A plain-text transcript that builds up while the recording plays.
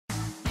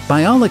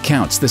By all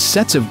accounts, the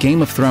sets of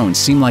Game of Thrones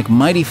seem like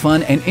mighty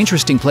fun and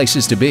interesting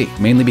places to be,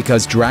 mainly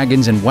because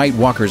dragons and White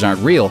Walkers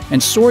aren't real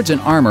and swords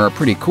and armor are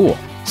pretty cool.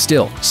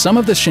 Still, some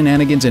of the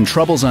shenanigans and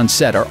troubles on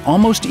set are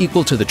almost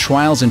equal to the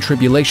trials and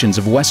tribulations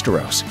of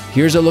Westeros.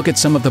 Here's a look at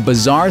some of the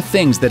bizarre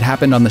things that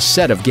happened on the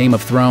set of Game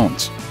of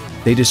Thrones.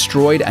 They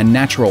destroyed a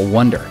natural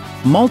wonder.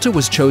 Malta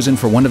was chosen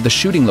for one of the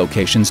shooting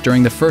locations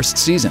during the first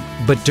season,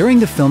 but during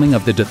the filming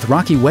of the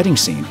Dothraki wedding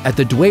scene at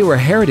the Dweira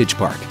Heritage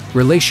Park,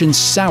 relations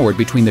soured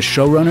between the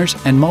showrunners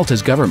and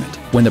Malta's government.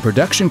 When the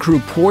production crew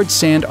poured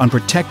sand on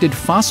protected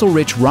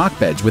fossil-rich rock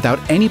beds without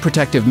any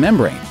protective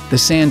membrane, the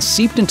sand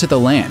seeped into the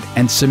land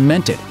and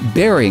cemented,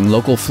 burying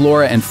local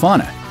flora and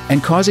fauna,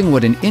 and causing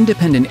what an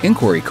independent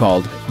inquiry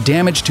called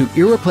damage to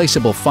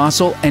irreplaceable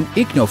fossil and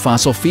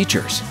ichthofossil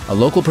features. A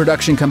local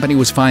production company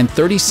was fined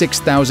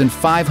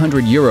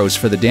 36,500 euros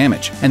for the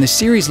damage, and the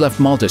series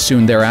left Malta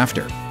soon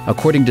thereafter.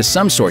 According to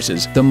some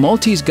sources, the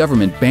Maltese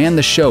government banned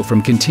the show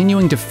from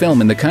continuing to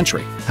film in the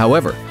country.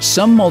 However,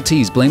 some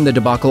Maltese blame the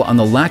debacle on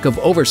the lack of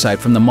oversight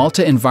from the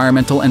Malta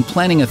Environmental and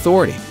Planning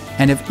Authority,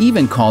 and have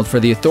even called for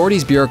the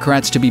authority's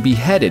bureaucrats to be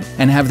beheaded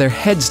and have their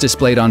heads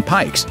displayed on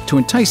pikes to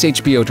entice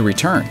HBO to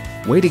return.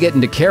 Way to get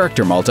into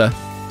character, Malta.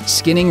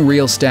 Skinning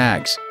real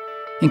stags.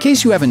 In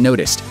case you haven't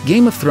noticed,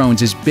 Game of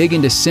Thrones is big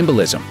into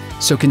symbolism,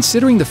 so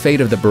considering the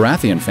fate of the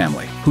Baratheon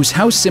family, whose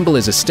house symbol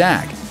is a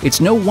stag,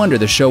 it's no wonder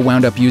the show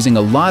wound up using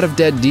a lot of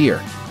dead deer.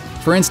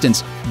 For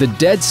instance, the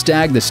dead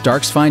stag the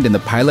Starks find in the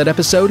pilot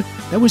episode,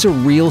 that was a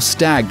real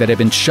stag that had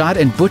been shot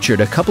and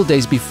butchered a couple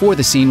days before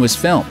the scene was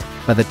filmed.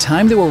 By the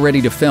time they were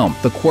ready to film,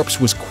 the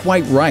corpse was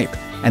quite ripe,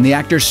 and the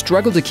actors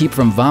struggled to keep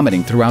from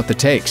vomiting throughout the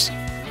takes.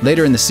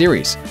 Later in the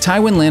series,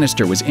 Tywin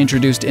Lannister was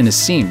introduced in a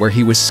scene where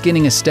he was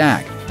skinning a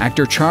stag.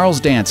 Actor Charles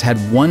Dance had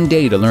 1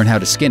 day to learn how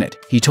to skin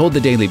it. He told the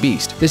Daily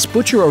Beast, "This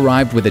butcher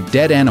arrived with a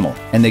dead animal,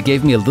 and they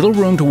gave me a little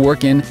room to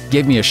work in,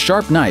 gave me a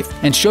sharp knife,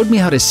 and showed me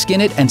how to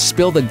skin it and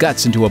spill the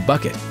guts into a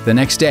bucket. The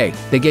next day,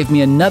 they gave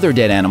me another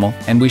dead animal,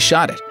 and we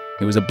shot it.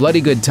 It was a bloody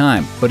good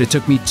time, but it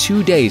took me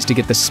 2 days to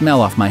get the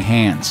smell off my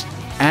hands."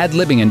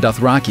 Ad-libbing in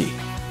Dothraki.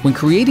 When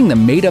creating the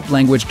made-up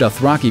language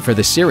Dothraki for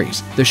the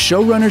series, the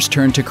showrunners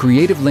turned to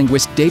creative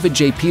linguist David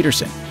J.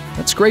 Peterson.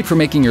 That's great for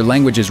making your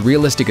language as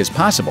realistic as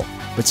possible,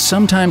 but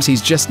sometimes he's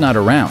just not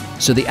around,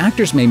 so the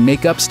actors may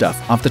make up stuff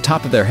off the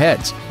top of their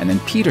heads, and then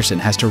Peterson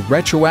has to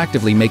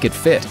retroactively make it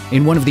fit.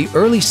 In one of the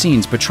early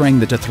scenes portraying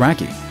the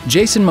Dothraki,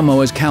 Jason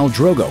Momoa's Khal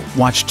Drogo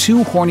watched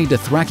 2 horny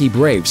Dothraki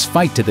braves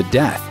fight to the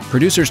death.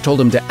 Producers told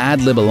him to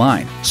ad-lib a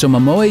line, so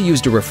Momoa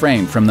used a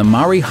refrain from the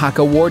Mari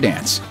Haka war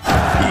dance.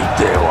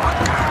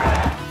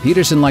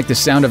 Peterson liked the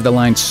sound of the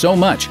line so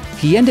much,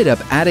 he ended up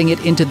adding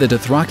it into the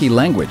Dothraki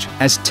language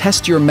as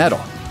 "test your metal."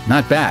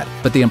 Not bad,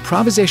 but the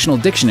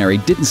improvisational dictionary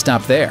didn't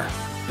stop there.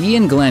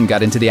 Ian Glenn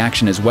got into the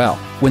action as well.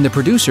 When the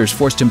producers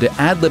forced him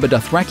to ad-lib a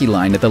Dothraki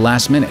line at the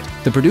last minute,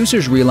 the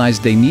producers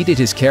realized they needed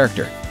his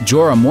character,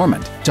 Jorah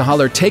Mormont, to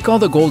holler "take all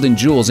the gold and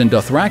jewels" in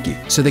Dothraki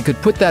so they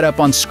could put that up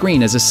on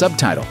screen as a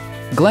subtitle.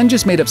 Glenn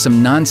just made up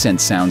some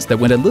nonsense sounds that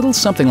went a little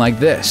something like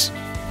this.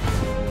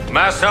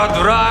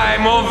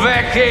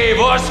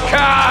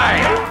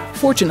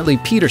 Fortunately,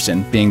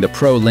 Peterson, being the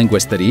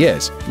pro-linguist that he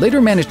is, later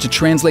managed to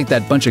translate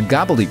that bunch of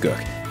gobbledygook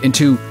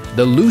into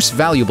 "the loose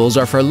valuables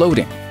are for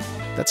loading."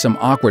 That's some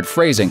awkward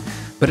phrasing,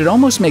 but it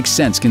almost makes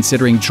sense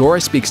considering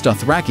Jorah speaks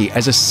Dothraki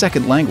as a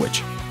second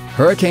language.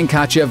 Hurricane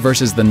Katia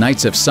versus the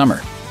Knights of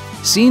Summer.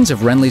 Scenes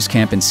of Renly's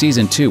camp in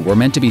Season 2 were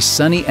meant to be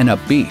sunny and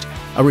upbeat,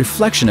 a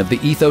reflection of the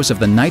ethos of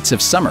the Knights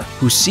of Summer,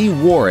 who see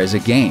war as a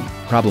game.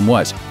 Problem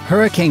was,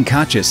 Hurricane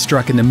Katia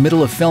struck in the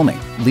middle of filming,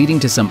 leading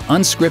to some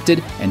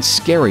unscripted and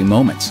scary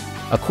moments.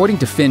 According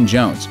to Finn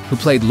Jones, who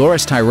played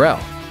Loras Tyrell,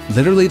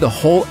 literally the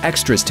whole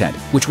extras tent,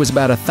 which was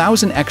about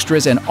 1,000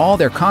 extras and all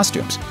their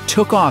costumes,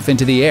 took off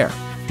into the air.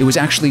 It was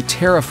actually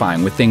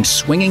terrifying with things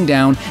swinging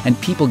down and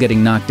people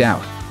getting knocked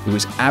out. It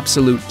was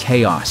absolute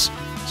chaos.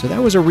 So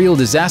that was a real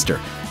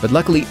disaster, but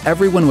luckily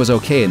everyone was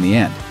okay in the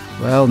end.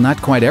 Well,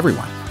 not quite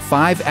everyone.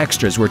 5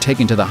 extras were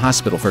taken to the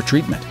hospital for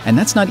treatment, and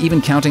that's not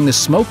even counting the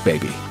smoke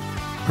baby.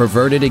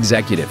 Perverted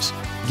executives.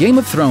 Game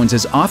of Thrones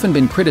has often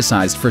been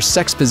criticized for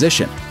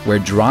sexposition, where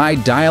dry,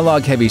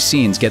 dialogue-heavy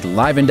scenes get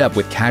livened up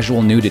with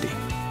casual nudity.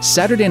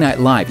 Saturday Night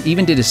Live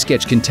even did a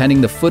sketch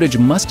contending the footage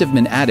must have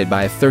been added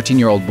by a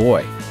 13-year-old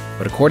boy.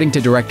 But according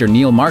to director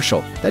Neil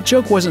Marshall, that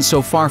joke wasn't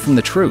so far from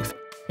the truth.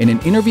 In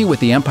an interview with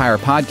the Empire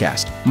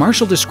podcast,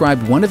 Marshall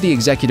described one of the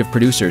executive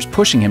producers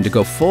pushing him to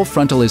go full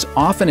frontal as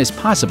often as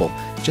possible,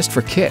 just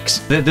for kicks.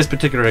 This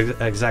particular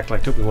exec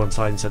took me one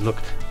side and said, "Look,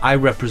 I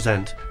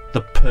represent the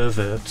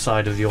pervert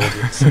side of the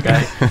audience,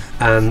 okay?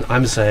 And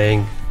I'm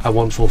saying I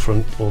want full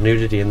frontal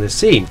nudity in this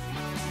scene."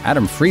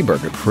 Adam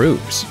Freeberg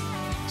approves.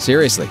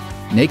 Seriously,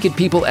 naked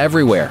people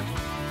everywhere.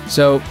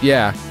 So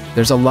yeah,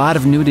 there's a lot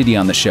of nudity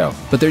on the show,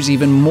 but there's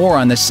even more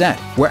on the set,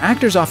 where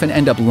actors often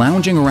end up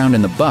lounging around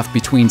in the buff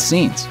between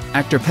scenes.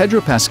 Actor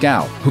Pedro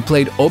Pascal, who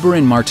played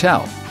Oberyn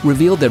Martell,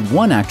 revealed that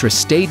one actress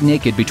stayed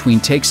naked between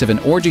takes of an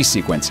orgy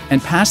sequence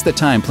and passed the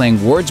time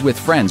playing Words with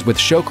Friends with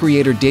show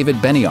creator David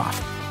Benioff.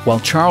 while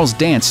Charles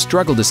Dance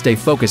struggled to stay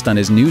focused on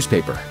his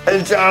newspaper.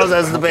 And Charles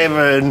has the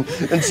paper,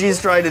 and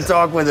she's trying to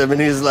talk with him,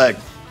 and he's like...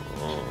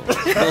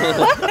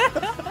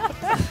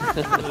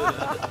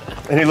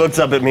 And he looks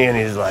up at me, and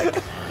he's like...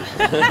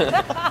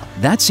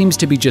 That seems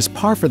to be just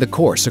par for the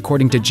course,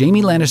 according to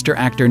Jaime Lannister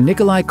actor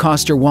Nikolai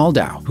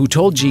Coster-Waldau, who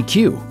told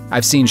GQ,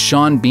 "I've seen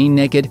Sean Bean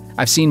naked,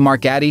 I've seen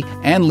Mark Addy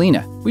and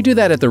Lena. We do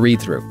that at the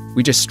read-through.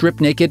 We just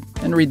strip naked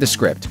and read the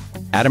script."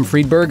 Adam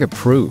Friedberg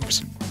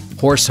approves.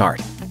 Horse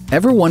heart.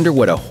 Ever wonder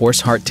what a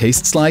horse heart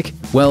tastes like?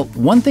 Well,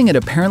 one thing it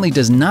apparently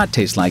does not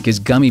taste like is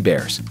gummy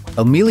bears.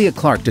 Amelia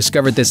Clark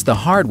discovered this the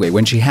hard way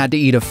when she had to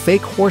eat a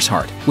fake horse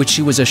heart, which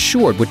she was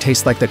assured would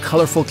taste like the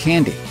colorful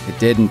candy. It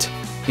didn't.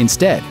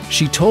 Instead,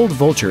 she told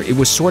Vulture it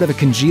was sort of a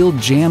congealed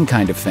jam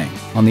kind of thing.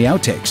 On the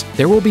outtakes,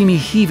 there will be me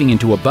heaving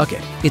into a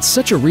bucket. It's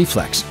such a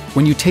reflex.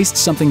 When you taste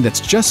something that's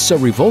just so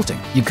revolting,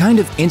 you kind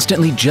of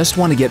instantly just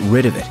want to get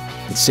rid of it.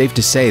 It's safe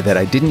to say that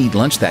I didn't eat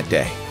lunch that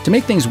day. To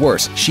make things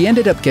worse, she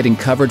ended up getting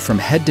covered from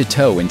head to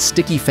toe in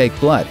sticky fake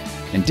blood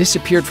and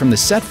disappeared from the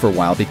set for a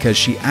while because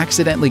she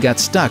accidentally got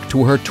stuck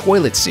to her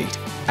toilet seat.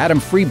 Adam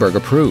Friedberg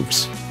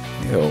approves.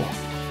 Ew.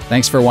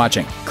 Thanks for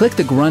watching. Click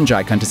the grunge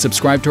icon to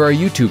subscribe to our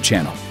YouTube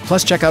channel.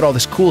 Plus check out all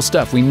this cool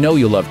stuff we know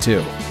you'll love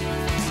too.